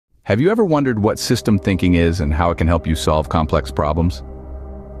Have you ever wondered what system thinking is and how it can help you solve complex problems?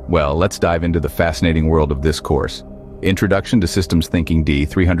 Well, let's dive into the fascinating world of this course, Introduction to Systems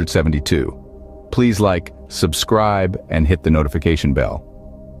Thinking-D372. Please like, subscribe, and hit the notification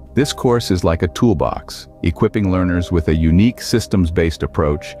bell. This course is like a toolbox, equipping learners with a unique systems-based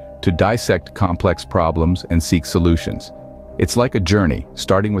approach to dissect complex problems and seek solutions. It's like a journey,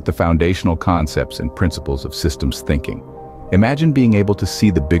 starting with the foundational concepts and principles of systems thinking. Imagine being able to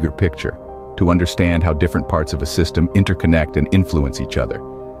see the bigger picture, to understand how different parts of a system interconnect and influence each other.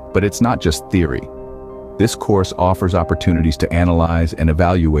 But it's not just theory. This course offers opportunities to analyze and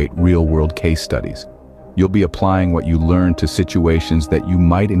evaluate real-world case studies. You'll be applying what you learn to situations that you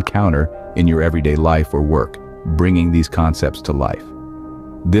might encounter in your everyday life or work, bringing these concepts to life.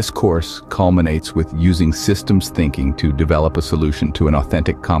 This course culminates with using systems thinking to develop a solution to an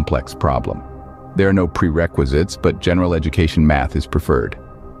authentic complex problem. There are no prerequisites, but general education math is preferred.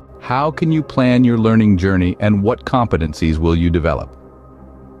 How can you plan your learning journey and what competencies will you develop?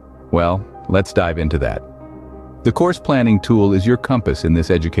 Well, let's dive into that. The course planning tool is your compass in this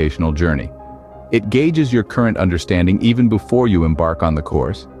educational journey. It gauges your current understanding even before you embark on the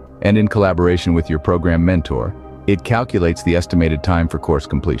course, and in collaboration with your program mentor, it calculates the estimated time for course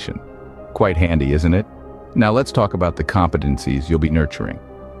completion. Quite handy, isn't it? Now let's talk about the competencies you'll be nurturing.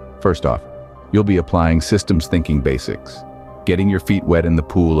 First off, you'll be applying systems thinking basics, getting your feet wet in the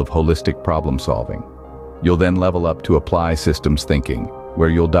pool of holistic problem solving. You'll then level up to apply systems thinking, where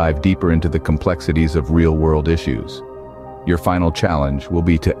you'll dive deeper into the complexities of real-world issues. Your final challenge will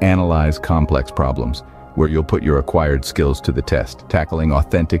be to analyze complex problems, where you'll put your acquired skills to the test, tackling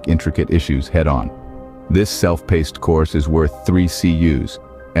authentic, intricate issues head-on. This self-paced course is worth 3 CUs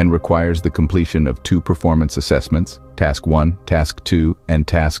and requires the completion of 2 performance assessments, Task 1, Task 2, and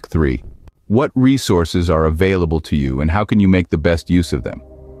Task 3. What resources are available to you and how can you make the best use of them?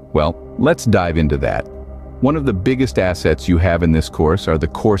 Well, let's dive into that. One of the biggest assets you have in this course are the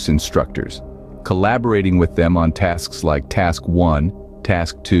course instructors. Collaborating with them on tasks like Task 1,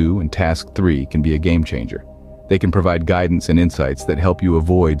 Task 2, and Task 3 can be a game changer. They can provide guidance and insights that help you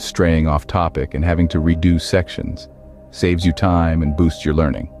avoid straying off topic and having to redo sections. Saves you time and boosts your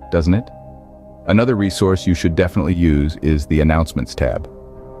learning, doesn't it? Another resource you should definitely use is the Announcements tab.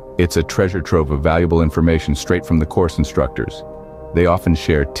 It's a treasure trove of valuable information straight from the course instructors. They often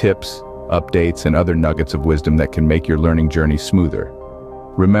share tips, updates, and other nuggets of wisdom that can make your learning journey smoother.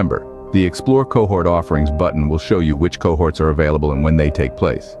 Remember, the Explore Cohort Offerings button will show you which cohorts are available and when they take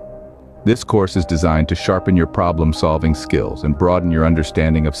place. This course is designed to sharpen your problem-solving skills and broaden your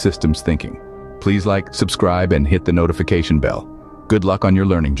understanding of systems thinking. Please like, subscribe, and hit the notification bell. Good luck on your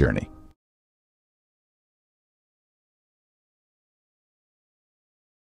learning journey.